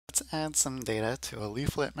add some data to a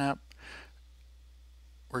leaflet map.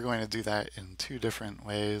 We're going to do that in two different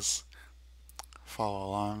ways. Follow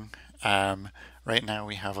along. Right now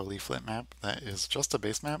we have a leaflet map that is just a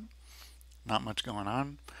base map, not much going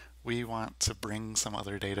on. We want to bring some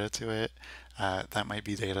other data to it. That might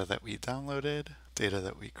be data that we downloaded, data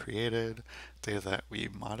that we created, data that we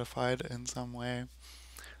modified in some way.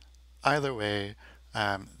 Either way,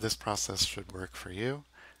 this process should work for you.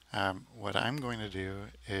 What I'm going to do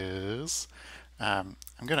is I'm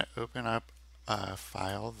going to open up a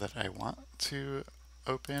file that I want to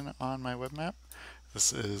open on my web map.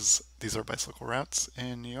 These are bicycle routes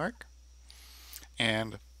in New York,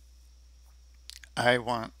 and I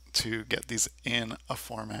want to get these in a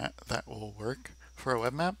format that will work for a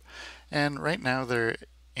web map. And right now they're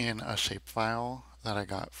in a shapefile that I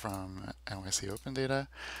got from NYC Open Data,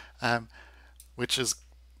 which is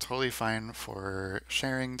totally fine for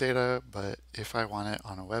sharing data, but if I want it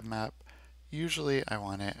on a web map, usually I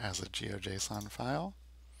want it as a GeoJSON file.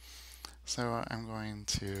 So I'm going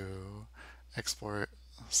to export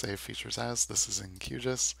save features as. This is in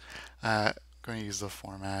QGIS. I'm going to use the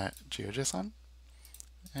format GeoJSON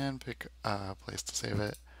and pick a place to save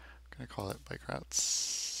it. I'm going to call it bike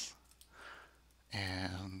routes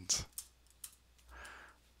and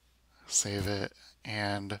save it.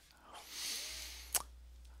 And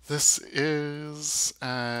this is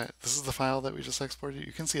the file that we just exported.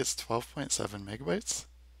 You can see it's 12.7 megabytes,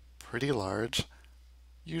 pretty large,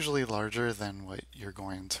 usually larger than what you're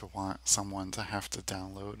going to want someone to have to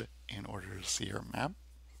download in order to see your map.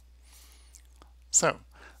 So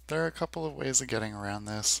there are a couple of ways of getting around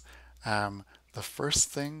this. The first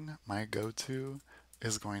thing, my go-to,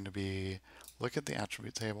 is going to be look at the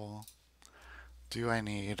attribute table. Do I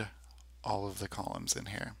need all of the columns in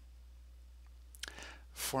here?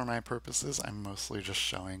 For my purposes, I'm mostly just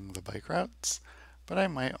showing the bike routes, but I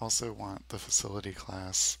might also want the facility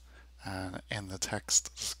class and the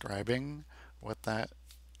text describing what that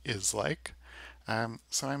is like.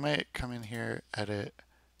 So I might come in here, edit,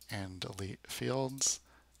 and delete fields,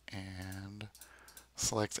 and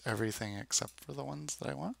select everything except for the ones that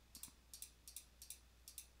I want.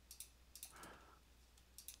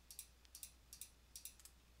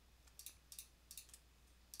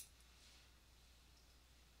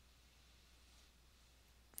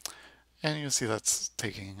 And you'll see that's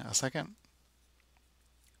taking a second.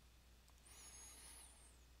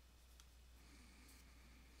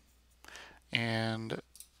 And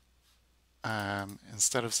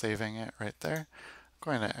instead of saving it right there,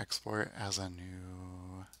 I'm going to export as a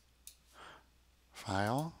new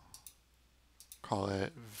file. Call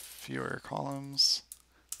it viewer columns.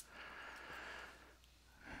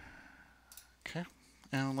 Okay,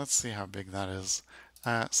 and let's see how big that is.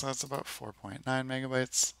 So that's about 4.9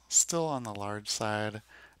 megabytes, still on the large side.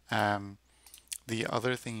 The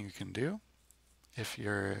other thing you can do, if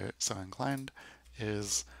you're so inclined,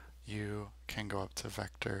 is you can go up to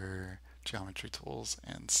Vector Geometry Tools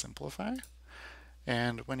and simplify.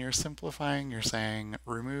 And when you're simplifying, you're saying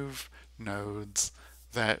remove nodes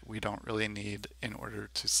that we don't really need in order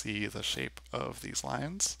to see the shape of these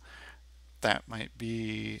lines. That might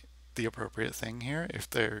be the appropriate thing here if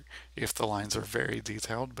the lines are very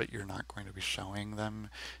detailed, but you're not going to be showing them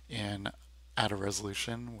at a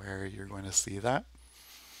resolution where you're going to see that.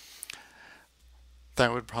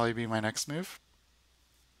 That would probably be my next move.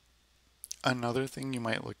 Another thing you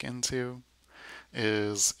might look into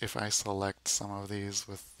is if I select some of these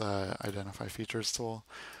with the Identify Features tool,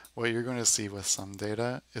 what you're going to see with some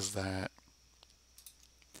data is that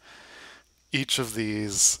each of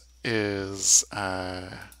these is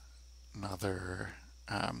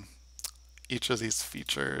each of these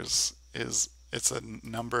features it's a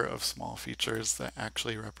number of small features that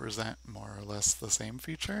actually represent more or less the same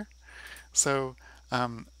feature. So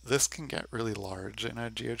this can get really large in a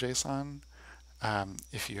GeoJSON.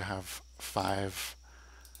 If you have 5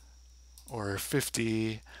 or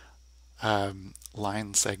 50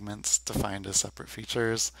 line segments defined as separate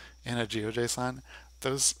features in a GeoJSON,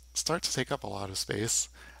 those start to take up a lot of space.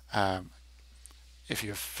 If you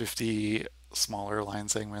have 50 smaller line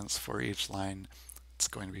segments for each line, it's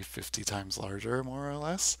going to be 50 times larger, more or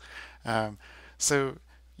less. So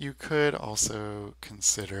you could also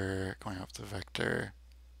consider going up to Vector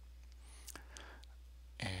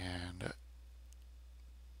and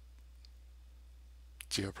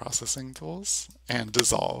geoprocessing tools and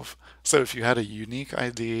dissolve. So if you had a unique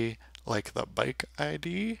ID like the bike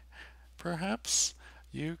ID, perhaps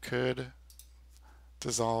you could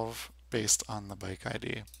dissolve based on the bike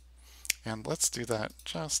ID. And let's do that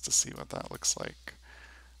just to see what that looks like.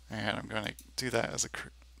 And I'm going to do that as a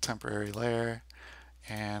temporary layer.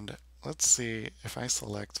 And let's see if I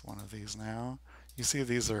select one of these now. You see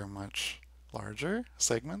these are much larger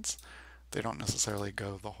segments. They don't necessarily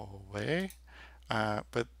go the whole way,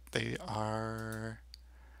 but they are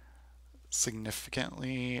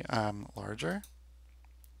significantly larger.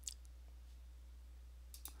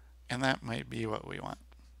 And that might be what we want.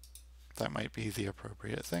 That might be the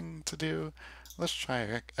appropriate thing to do. Let's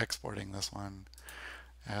try exporting this one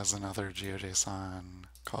as another GeoJSON,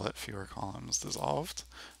 call it fewer columns dissolved.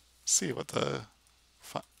 See what the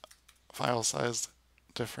file size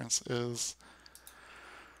difference is.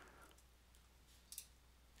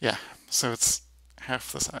 Yeah, so it's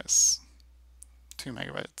half the size, 2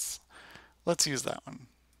 megabytes. Let's use that one.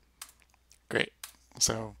 Great.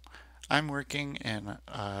 So I'm working in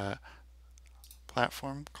a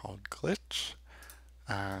platform called Glitch.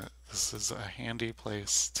 This is a handy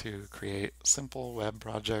place to create simple web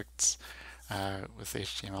projects with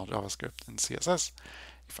HTML, JavaScript, and CSS.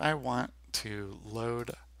 If I want to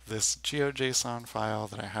load this GeoJSON file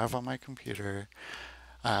that I have on my computer,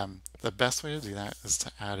 the best way to do that is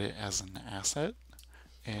to add it as an asset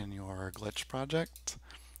in your Glitch project.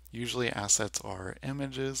 Usually assets are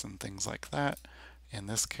images and things like that. In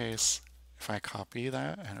this case, if I copy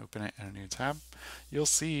that and open it in a new tab, you'll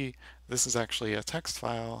see this is actually a text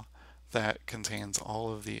file that contains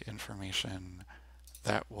all of the information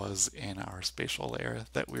that was in our spatial layer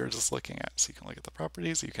that we were just looking at. So you can look at the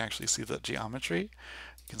properties, you can actually see the geometry,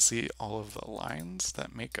 you can see all of the lines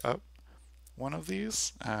that make up one of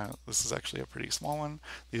these. This is actually a pretty small one.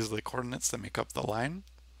 These are the coordinates that make up the line.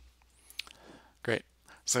 Great.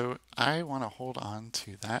 So I want to hold on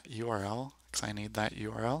to that URL because I need that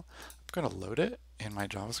URL. I'm going to load it in my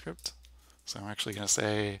JavaScript. So I'm actually going to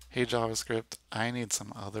say, hey JavaScript, I need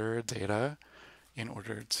some other data in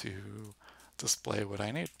order to display what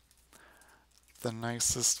I need. The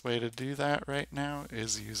nicest way to do that right now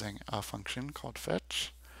is using a function called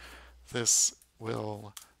fetch. This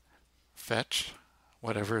will fetch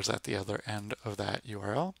whatever is at the other end of that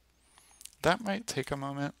URL. That might take a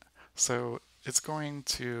moment, so it's going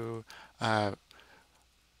to,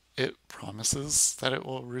 it promises that it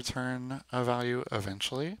will return a value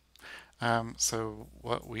eventually. So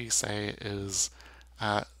what we say is,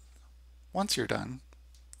 once you're done,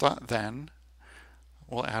 dot then,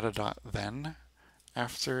 we'll add a dot then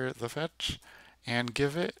after the fetch and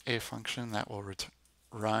give it a function that will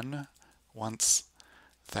run once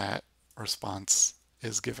that response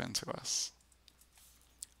is given to us.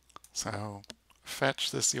 So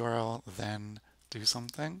fetch this URL, then do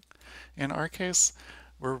something. In our case,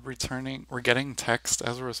 we're getting text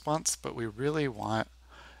as a response, but we really want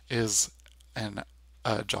is a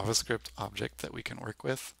JavaScript object that we can work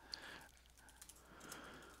with.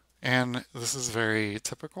 And this is very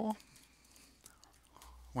typical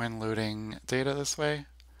when loading data this way.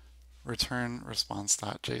 Return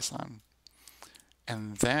response.json.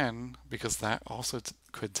 And then, because that also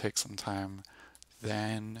could take some time,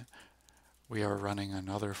 then we are running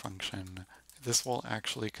another function. This will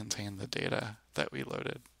actually contain the data that we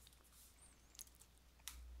loaded.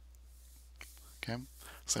 Okay,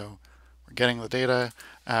 so we're getting the data.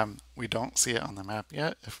 We don't see it on the map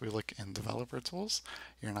yet. If we look in developer tools,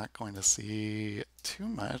 you're not going to see too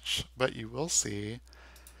much, but you will see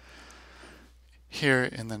here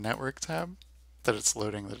in the network tab that it's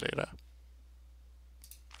loading the data.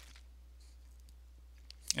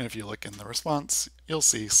 And if you look in the response, you'll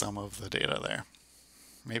see some of the data there.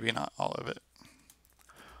 Maybe not all of it.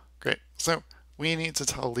 Great. So we need to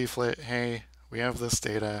tell Leaflet, hey, we have this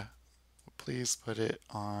data. Please put it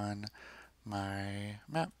on my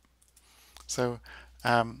map. So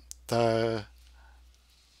the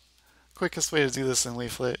quickest way to do this in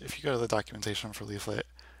Leaflet, if you go to the documentation for Leaflet,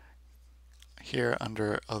 here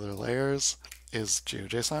under other layers is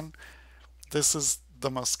GeoJSON. This is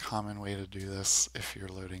the most common way to do this if you're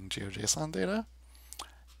loading GeoJSON data.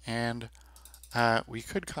 And we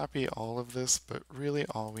could copy all of this, but really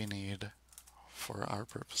all we need for our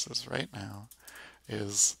purposes right now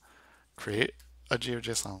is create a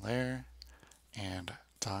GeoJSON layer and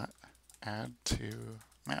dot add to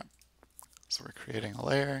map. So we're creating a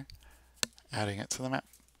layer, adding it to the map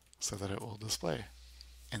so that it will display.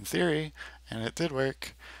 In theory, and it did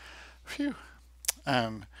work. Phew.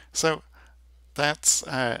 So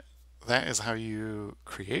that is how you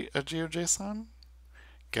create a GeoJSON,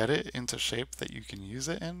 get it into shape that you can use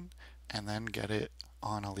it in, and then get it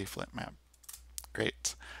on a leaflet map.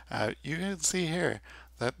 Great. You can see here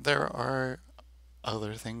that there are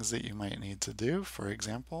other things that you might need to do. For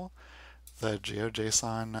example, the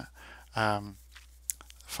GeoJSON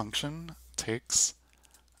function takes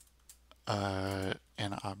an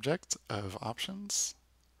an object of options,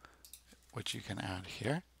 which you can add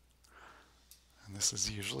here. And this is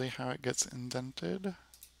usually how it gets indented. You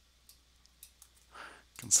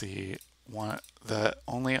can see the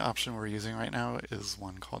only option we're using right now is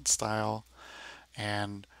one called style.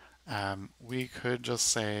 And we could just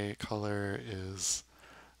say color is,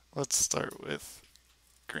 let's start with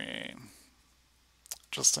green,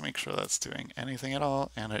 just to make sure that's doing anything at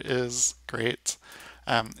all, and it is. Great.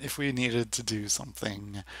 If we needed to do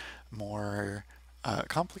something more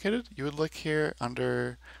complicated, you would look here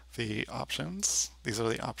under the options. These are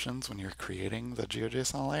the options when you're creating the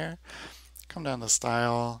GeoJSON layer. Come down to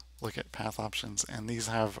style, look at path options, and these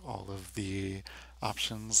have all of the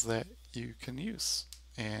options that you can use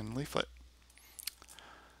in Leaflet.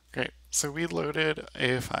 Great. So we loaded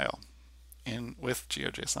a file in with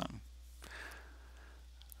GeoJSON.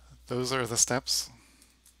 Those are the steps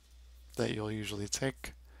that you'll usually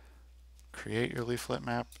take. Create your leaflet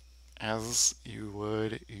map as you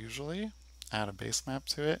would usually, add a base map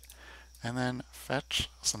to it, and then fetch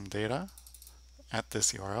some data at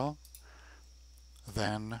this URL.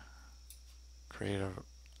 Then create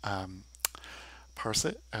a parse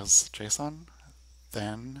it as JSON.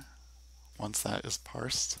 Then once that is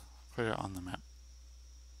parsed, put it on the map.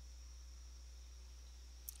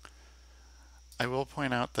 I will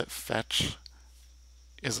point out that fetch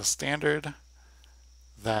is a standard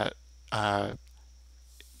that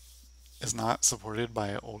is not supported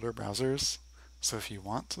by older browsers. So if you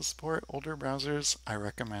want to support older browsers, I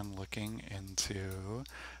recommend looking into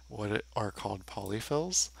what are called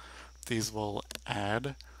polyfills. These will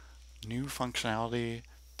add new functionality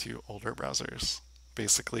to older browsers.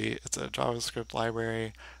 Basically, it's a JavaScript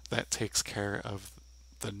library that takes care of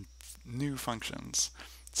the new functions.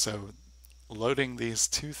 So loading these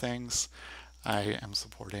two things, I am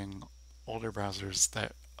supporting older browsers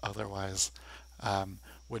that otherwise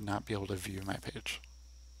would not be able to view my page.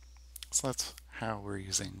 So that's how we're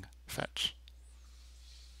using fetch.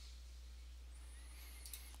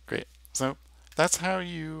 Great. So that's how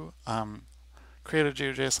you create a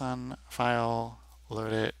GeoJSON file,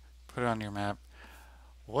 load it, put it on your map.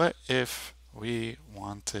 What if we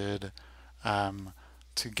wanted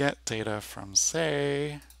to get data from,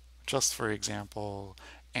 say, just for example,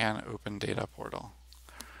 an open data portal?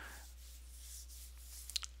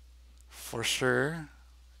 For sure,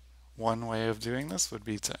 one way of doing this would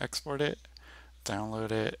be to export it,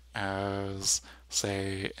 download it as,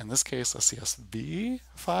 say, in this case, a CSV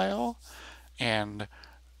file, and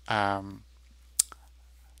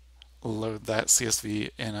load that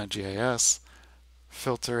CSV in a GIS,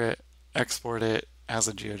 filter it, export it as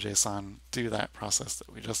a GeoJSON, do that process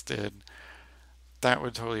that we just did. That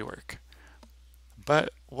would totally work.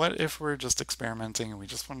 But what if we're just experimenting and we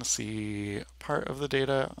just want to see part of the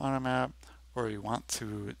data on a map, or we want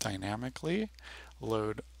to dynamically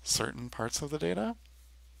load certain parts of the data?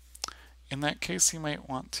 In that case, you might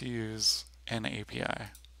want to use an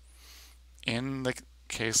API. In the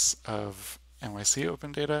case of NYC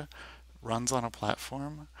Open Data, runs on a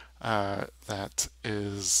platform that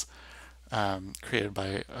is created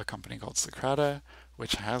by a company called Socrata,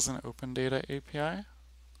 which has an open data API,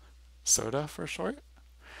 SODA for short,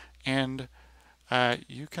 and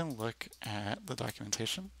you can look at the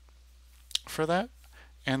documentation for that,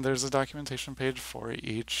 and there's a documentation page for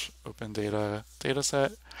each open data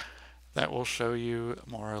dataset that will show you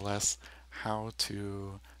more or less how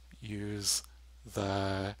to use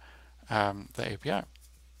the API.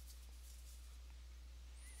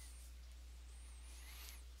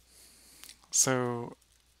 So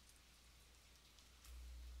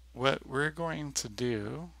what we're going to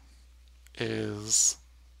do is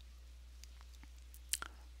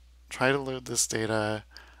try to load this data.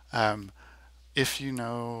 If you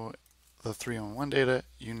know the 311 data,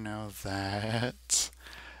 you know that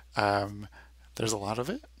there's a lot of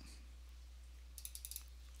it.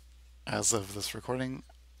 As of this recording,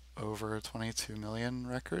 over 22 million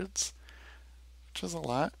records, which is a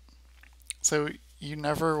lot. So you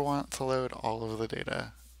never want to load all of the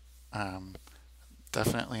data.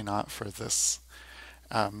 Definitely not for this.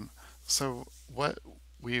 So what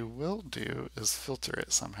we will do is filter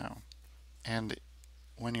it somehow. And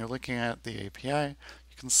when you're looking at the API,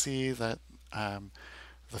 you can see that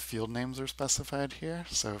the field names are specified here.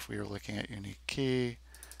 So if we were looking at unique key,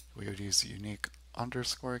 we would use unique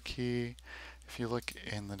underscore key. If you look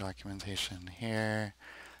in the documentation here,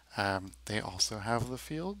 they also have the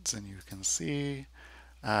fields, and you can see,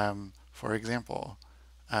 for example,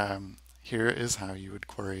 here is how you would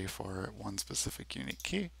query for one specific unique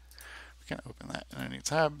key. We can open that in a new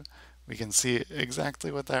tab. We can see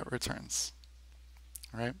exactly what that returns.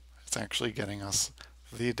 Right? It's actually getting us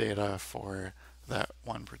the data for that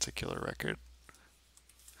one particular record.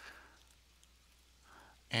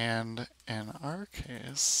 And in our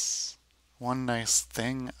case, one nice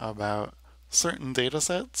thing about certain data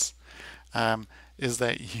sets is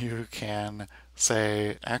that you can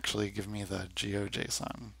say, actually give me the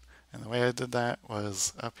GeoJSON. And the way I did that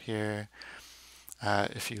was up here.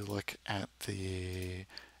 If you look at the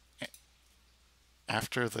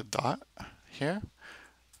after the dot here,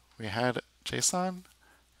 we had JSON.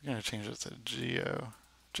 We're going to change it to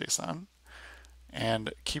GeoJSON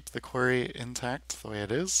and keep the query intact the way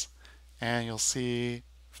it is. And you'll see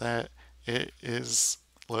that it is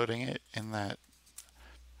loading it in that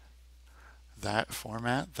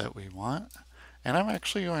format that we want. And I'm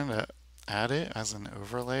actually going to add it as an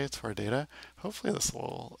overlay to our data. Hopefully this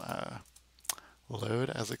will load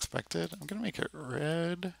as expected. I'm going to make it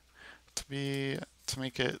red to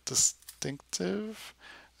make it distinctive.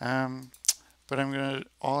 But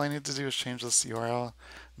all I need to do is change this URL.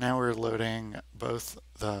 Now we're loading both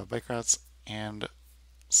the bike routes and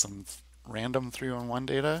some random 311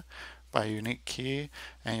 data by unique key,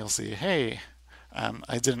 and you'll see, hey,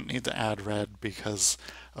 I didn't need to add red because,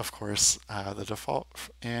 of course, the default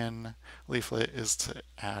in Leaflet is to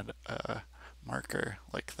add a marker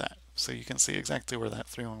like that. So you can see exactly where that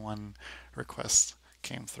 311 request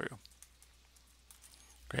came through.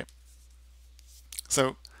 Great.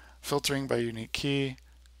 So filtering by unique key,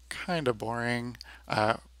 kind of boring.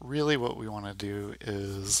 Really what we want to do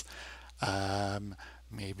is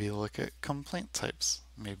maybe look at complaint types.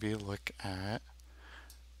 Maybe look at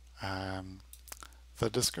the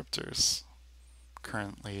descriptors.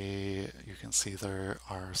 Currently, you can see there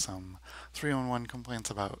are some 311 complaints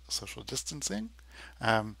about social distancing.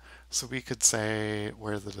 So we could say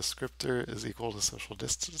where the descriptor is equal to social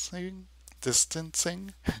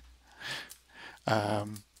distancing.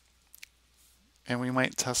 And we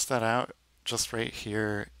might test that out just right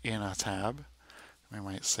here in a tab. We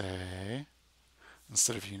might say,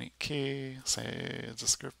 instead of unique key, say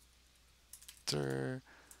descriptor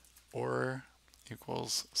or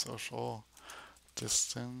equals social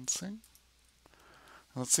distancing.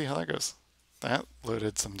 Let's see how that goes. That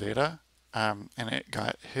loaded some data, and it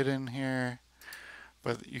got hidden here,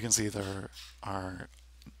 but you can see there are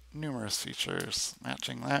numerous features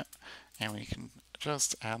matching that, and we can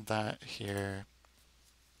just add that here.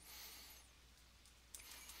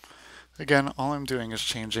 Again, all I'm doing is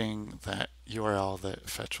changing that URL that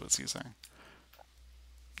fetch was using.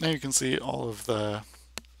 Now you can see all of the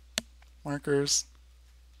markers.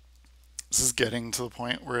 This is getting to the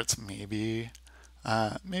point where it's maybe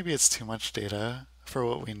it's too much data for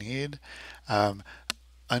what we need.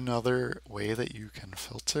 Another way that you can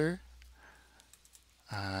filter,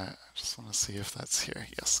 I just want to see if that's here.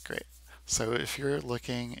 Yes, great. So if you're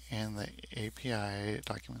looking in the API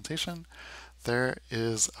documentation, there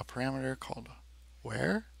is a parameter called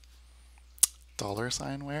where,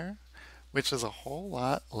 $where, which is a whole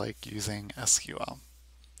lot like using SQL.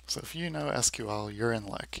 So if you know SQL, you're in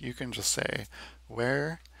luck. You can just say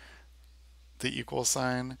where the equal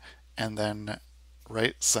sign and then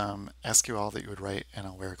write some SQL that you would write in a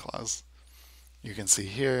where clause. You can see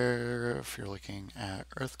here, if you're looking at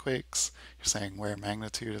earthquakes, you're saying where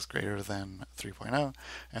magnitude is greater than 3.0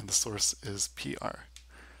 and the source is PR.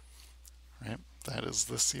 Right? That is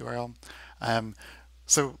this URL.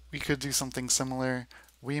 So we could do something similar.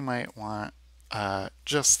 We might want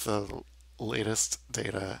just the latest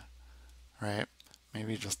data, right?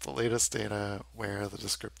 Maybe just the latest data where the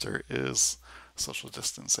descriptor is social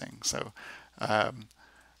distancing. So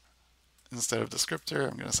instead of descriptor,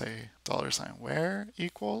 I'm going to say $where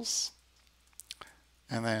equals,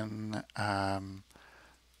 and then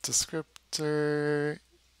descriptor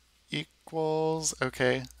equals,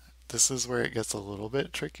 okay, this is where it gets a little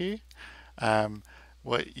bit tricky.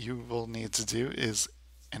 What you will need to do is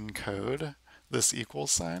encode this equal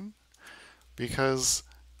sign, because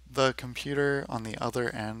the computer on the other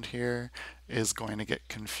end here is going to get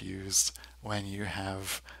confused when you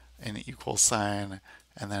have an equal sign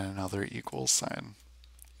and then another equal sign.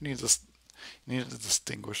 You need to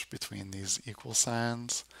distinguish between these equal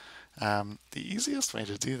signs. The easiest way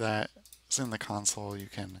to do that is in the console. You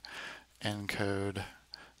can encode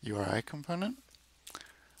URI component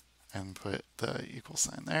and put the equal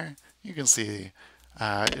sign there. You can see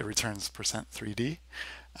it returns %3d,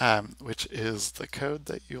 which is the code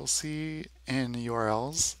that you'll see in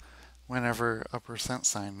URLs whenever a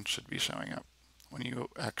 % should be showing up. When you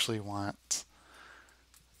actually want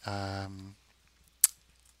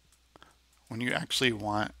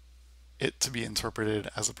it to be interpreted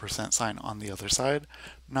as a % on the other side,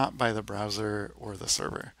 not by the browser or the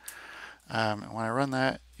server. And when I run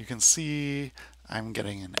that, you can see I'm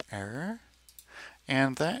getting an error.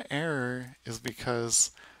 And that error is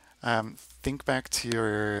because think back to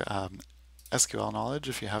your SQL knowledge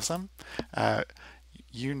if you have some. Uh,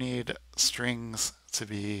 you need strings to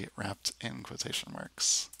be wrapped in quotation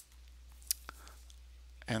marks.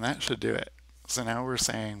 And that should do it. So now we're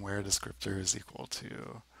saying where a descriptor is equal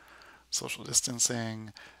to social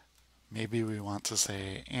distancing. Maybe we want to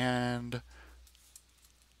say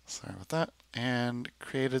sorry about that, and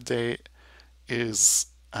created date is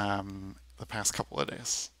the past couple of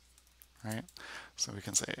days, right? So we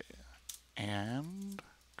can say and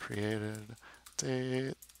created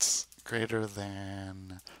date greater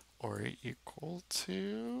than or equal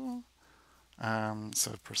to, so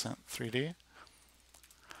 %3D,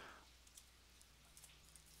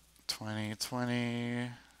 2020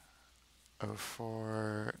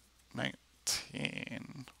 04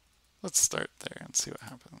 19. Let's start there and see what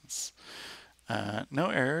happens. No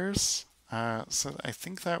errors, so I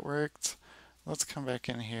think that worked. Let's come back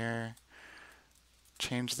in here,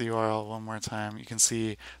 change the URL one more time. You can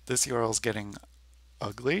see this URL is getting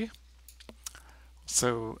ugly.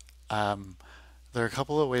 So there are a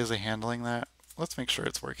couple of ways of handling that. Let's make sure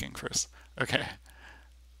it's working first. Okay,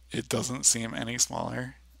 it doesn't seem any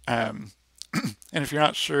smaller. And if you're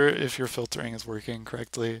not sure if your filtering is working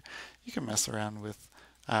correctly, you can mess around with,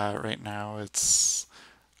 right now it's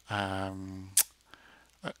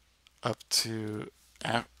up to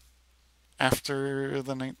after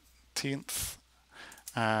the 19th.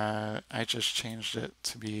 I just changed it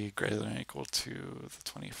to be greater than or equal to the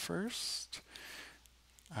 21st.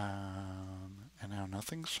 And now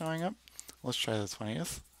nothing's showing up. Let's try the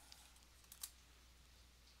 20th.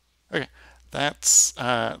 Okay, that's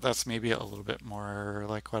maybe a little bit more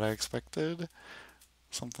like what I expected.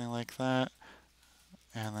 Something like that.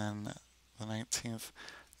 And then the 19th,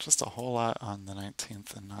 just a whole lot on the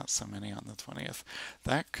 19th and not so many on the 20th.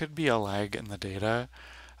 That could be a lag in the data.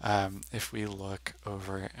 If we look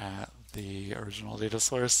over at the original data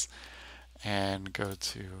source and go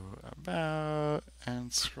to about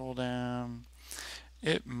and scroll down,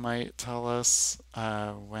 it might tell us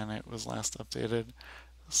when it was last updated.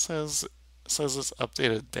 It says it's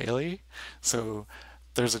updated daily, so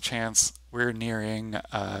there's a chance we're nearing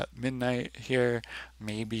midnight here.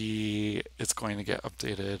 Maybe it's going to get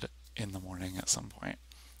updated in the morning at some point.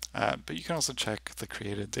 But you can also check the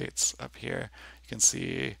created dates up here. You can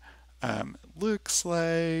see looks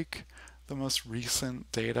like the most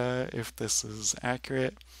recent data, if this is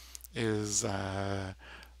accurate, is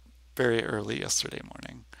very early yesterday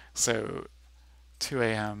morning. So 2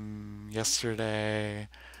 a.m. yesterday.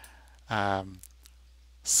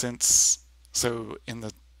 So in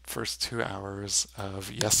the first 2 hours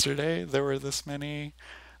of yesterday, there were this many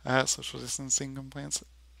social distancing complaints.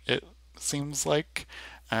 It seems like,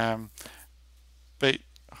 but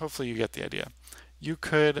hopefully you get the idea. You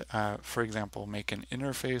could, for example, make an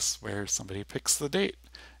interface where somebody picks the date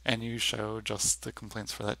and you show just the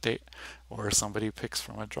complaints for that date, or somebody picks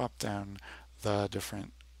from a drop-down the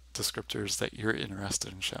different descriptors that you're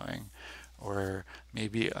interested in showing, or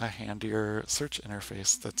maybe a handier search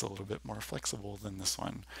interface that's a little bit more flexible than this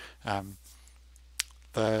one.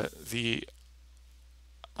 The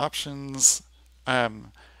options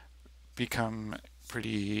become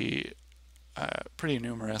pretty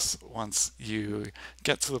numerous once you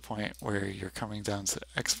get to the point where you're coming down to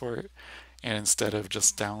export, and instead of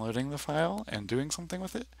just downloading the file and doing something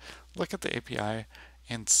with it, look at the API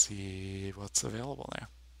and see what's available there.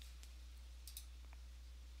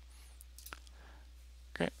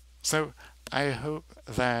 Great. So I hope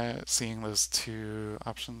that seeing those two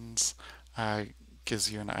options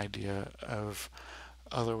gives you an idea of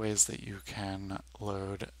other ways that you can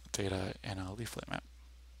load data in a leaflet map.